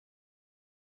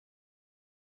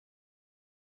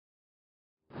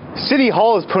City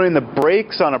Hall is putting the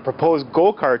brakes on a proposed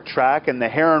go-kart track in the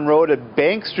Heron Road at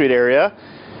Bank Street area.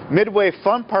 Midway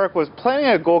Fun Park was planning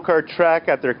a go-kart track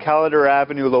at their Calendar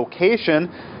Avenue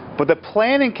location, but the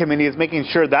planning committee is making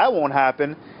sure that won't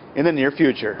happen in the near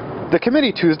future. The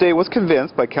committee Tuesday was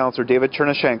convinced by Councillor David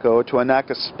Chernyshenko to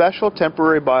enact a special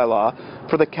temporary bylaw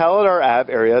for the Calendar Ave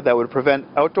area that would prevent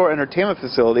outdoor entertainment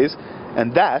facilities,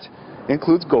 and that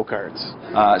includes go-karts.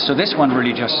 So this one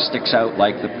really just sticks out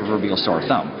like the proverbial sore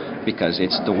thumb, because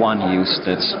it's the one use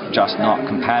that's just not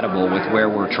compatible with where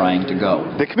we're trying to go.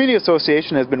 The Community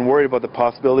Association has been worried about the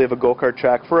possibility of a go-kart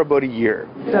track for about a year.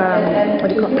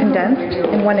 Condensed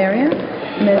in one area,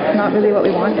 and it's not really what we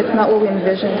want. It's not what we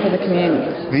envision for the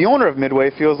community. The owner of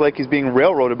Midway feels like he's being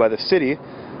railroaded by the city,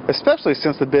 especially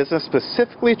since the business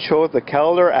specifically chose the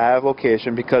Calendar Ave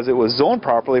location because it was zoned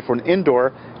properly for an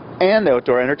indoor and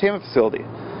outdoor entertainment facility.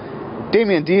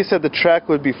 Damien D said the track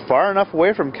would be far enough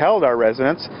away from Calendar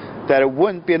residents that it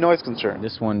wouldn't be a noise concern.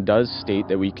 This one does state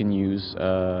that we can use,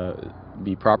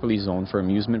 be properly zoned for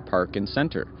amusement park and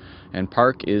center. And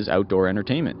park is outdoor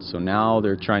entertainment. So now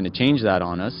they're trying to change that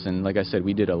on us. And like I said,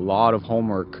 we did a lot of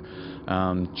homework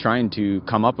trying to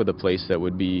come up with a place that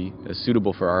would be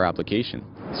suitable for our application.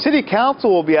 City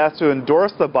Council will be asked to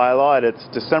endorse the bylaw at its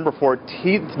December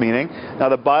 14th meeting. Now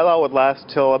the bylaw would last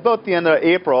till about the end of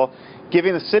April,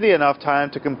 giving the city enough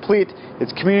time to complete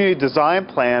its community design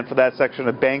plan for that section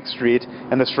of Bank Street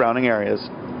and the surrounding areas.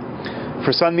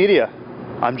 For Sun Media,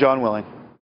 I'm John Willing.